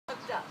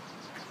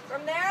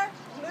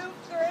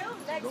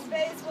next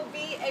phase will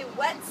be a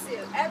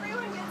wetsuit.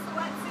 Everyone gets a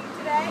wetsuit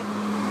today.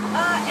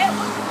 It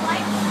will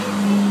likely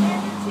be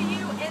handed to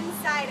you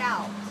inside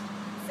out.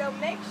 So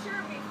make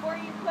sure before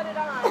you put it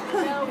on,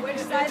 you know which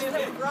side's the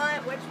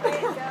front, which way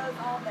it goes,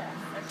 all this,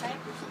 okay?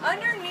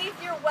 Underneath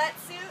your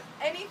wetsuit,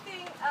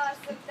 anything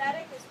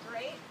synthetic is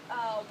great.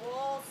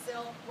 Wool,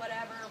 silk,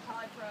 whatever,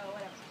 polypro,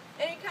 whatever.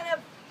 Any kind of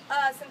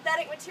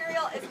synthetic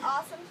material is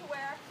awesome to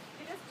wear.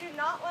 You just do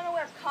not want to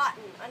wear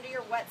cotton under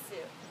your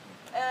wetsuit.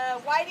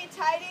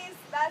 Whitey-tighties,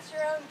 that's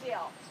your own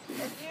deal.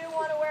 If you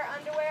want to wear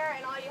underwear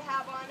and all you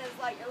have on is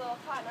like your little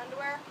cotton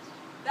underwear,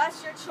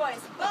 that's your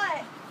choice.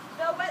 But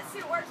the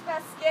wetsuit works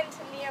best skin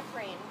to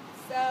neoprene.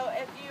 So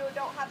if you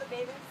don't have a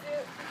bathing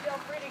suit, feel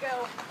free to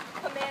go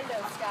commando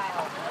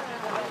style.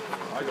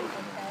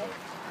 Okay.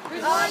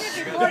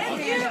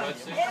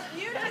 If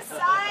you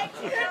decide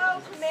to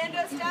go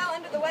commando style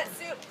into the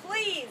wetsuit,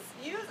 please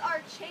use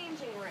our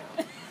changing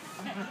room.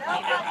 No,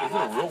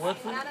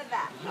 none of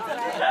that.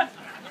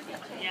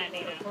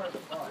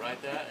 All right.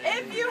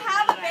 If you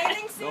have a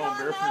bathing suit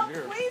on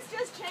though, please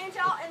just change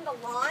out in the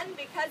lawn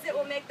because it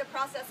will make the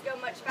process go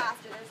much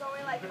faster. There's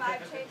only like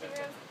 5 changing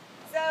rooms.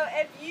 So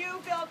if you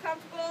feel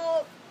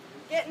comfortable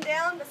getting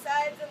down,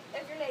 besides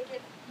if you're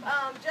naked,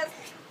 just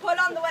put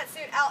on the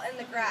wetsuit out in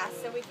the grass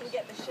so we can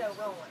get the show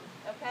rolling,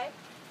 okay?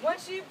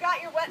 Once you've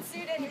got your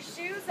wetsuit and your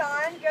shoes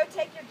on, go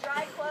take your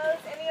dry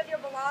clothes, any of your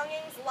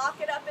belongings, lock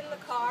it up in the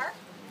car.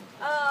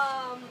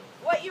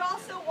 What you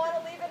also want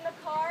to leave in the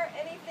car,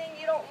 anything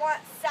you don't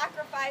want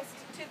sacrificed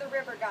to the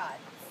river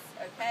gods,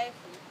 okay?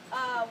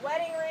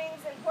 Wedding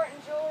rings,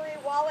 important jewelry,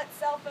 wallets,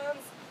 cell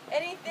phones,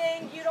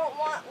 anything you don't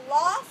want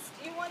lost,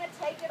 you want to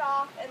take it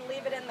off and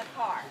leave it in the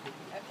car,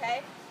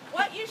 okay?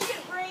 What you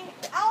should bring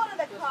out of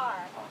the car,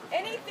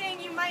 anything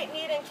you might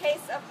need in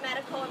case of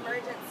medical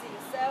emergency.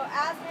 So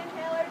asthma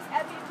inhalers,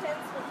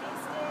 EpiPens for bee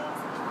stings,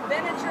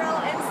 Benadryl,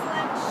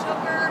 insulin,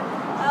 sugar.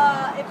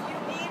 If you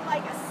need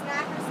like a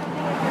snack or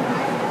something with your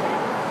life in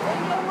it, then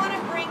you'll want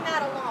to bring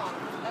that along,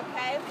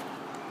 okay?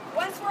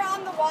 Once we're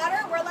on the water,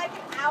 we're like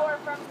an hour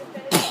from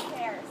definitive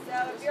care.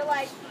 So if you're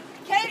like,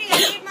 Katie, I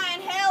need my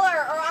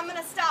inhaler or I'm going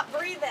to stop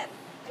breathing.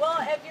 Well,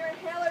 if your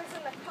inhaler's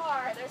in the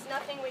car, there's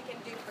nothing we can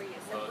do for you,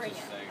 so bring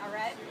it, all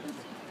right?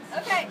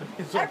 Okay,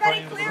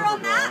 everybody clear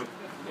on that?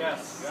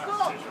 Yes.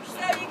 Cool.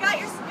 So you got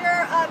your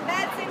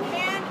meds in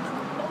hand,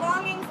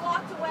 belongings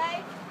locked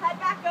away. Head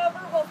back over,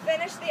 we'll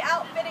finish the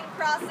outfitting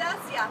process.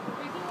 Yeah.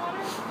 Drinking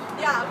water?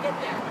 Yeah, I'll get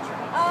there.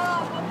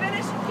 We'll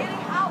finish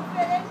getting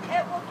outfitted.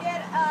 It will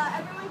get,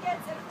 everyone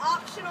gets an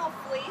optional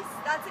fleece.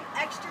 That's an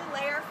extra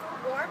layer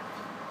for warmth.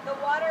 The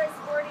water is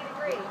 40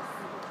 degrees.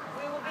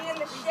 We will be in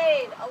the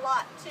shade a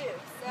lot too.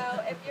 So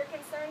if you're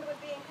concerned with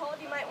being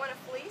cold, you might want a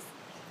fleece.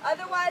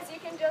 Otherwise,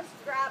 you can just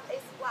grab a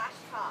splash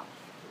top.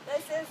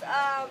 This is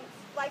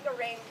like a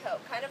raincoat,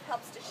 kind of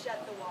helps to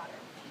shed the water.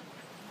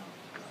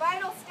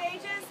 Final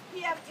stages,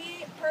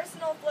 PFD,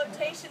 personal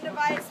flotation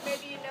device,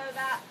 maybe you know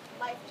that,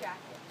 life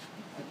jacket.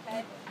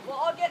 Okay, we'll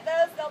all get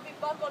those. They'll be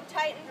buckled,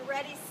 tightened,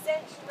 ready,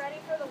 cinched, ready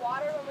for the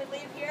water when we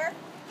leave here.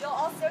 You'll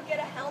also get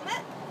a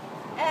helmet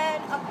and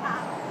a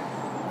paddle.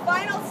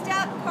 Final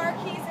step, car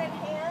keys in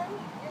hand.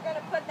 You're going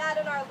to put that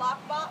in our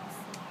lockbox,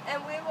 and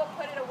we will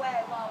put it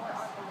away while we're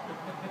on the way.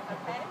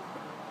 Okay?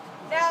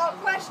 Now,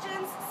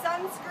 questions,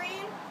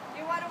 sunscreen.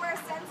 You want to wear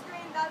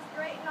sunscreen, that's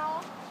great and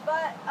all,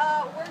 but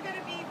we're going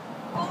to be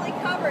fully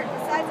covered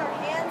besides our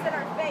hands and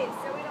our face,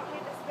 so we don't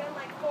need to spend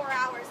like 4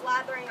 hours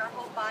lathering our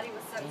whole body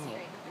with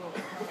sunscreen.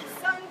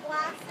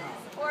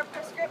 Sunglasses or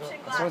prescription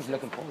glasses.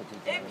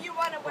 If you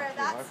want to wear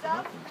that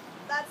stuff,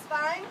 that's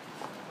fine.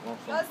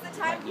 Most of the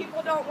time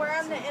people don't wear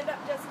them, they end up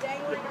just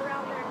dangling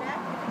around their neck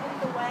in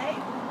the way.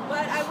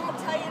 But I won't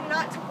tell you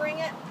not to bring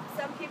it.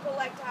 Some people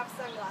like to have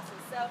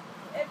sunglasses. So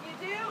if you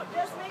do,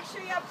 just make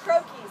sure you have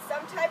croquis,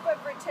 some type of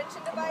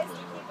retention device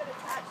to keep it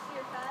attached to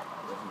your head.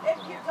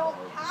 If you don't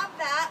have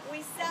that,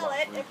 we sell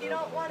it. If you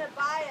don't want to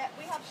buy it,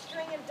 we have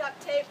string and duct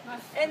tape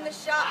in the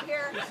shop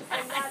here,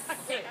 and that's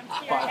it.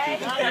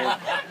 Okay?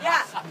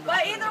 Yeah,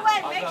 but either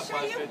way, make sure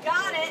you've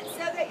got it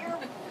so that your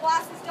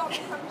glasses don't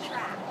become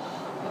trash.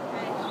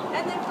 Okay?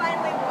 And then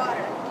finally,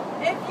 water.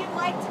 If you'd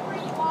like to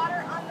bring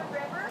water on the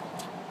river,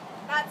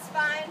 that's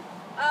fine.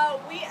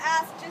 We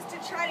ask just to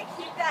try to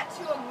keep that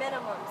to a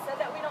minimum so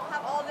that we don't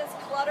have all this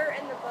clutter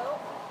in the boat.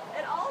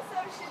 It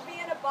also should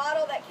be in a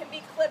bottle that can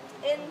be clipped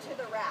into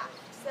the raft.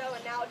 So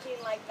an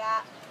Nalgene like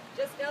that.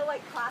 Just no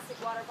like plastic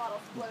water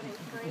bottles floating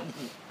free.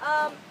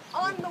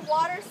 On the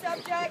water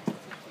subject,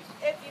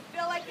 if you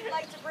feel like you'd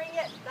like to bring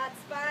it,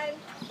 that's fine.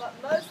 But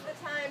most of the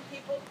time,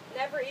 people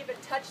never even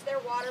touch their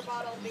water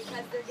bottle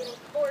because they're getting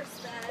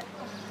force-fed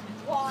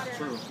water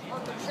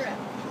on the trip.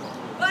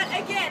 But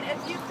again,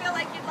 if you feel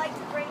like you'd like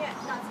to bring it,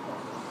 that's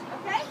cool.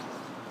 Okay?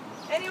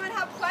 Anyone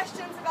have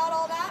questions about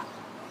all that?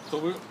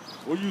 So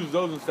we'll use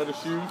those instead of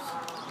shoes?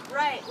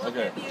 Right. We'll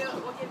give you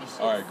shoes.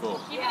 All right, cool.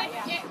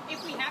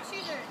 If we have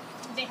shoes, or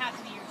they have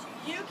to be your shoes?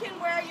 You can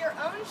wear your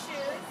own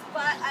shoes,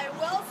 but I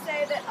will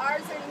say that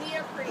ours are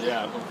neoprene.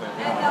 Yeah, that's what I'm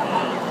saying. And they'll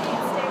help your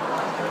feet stay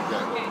warm.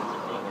 Okay.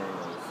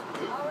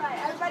 All right,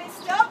 everybody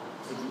stoked?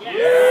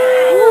 Yeah.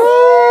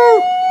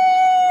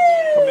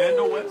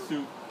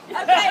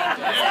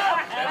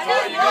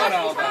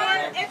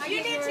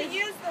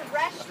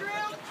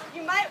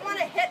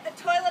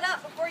 toilet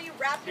up before you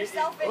wrap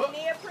yourself in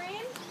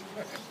neoprene.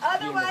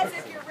 Otherwise,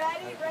 if you're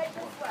ready, right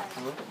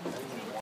this way.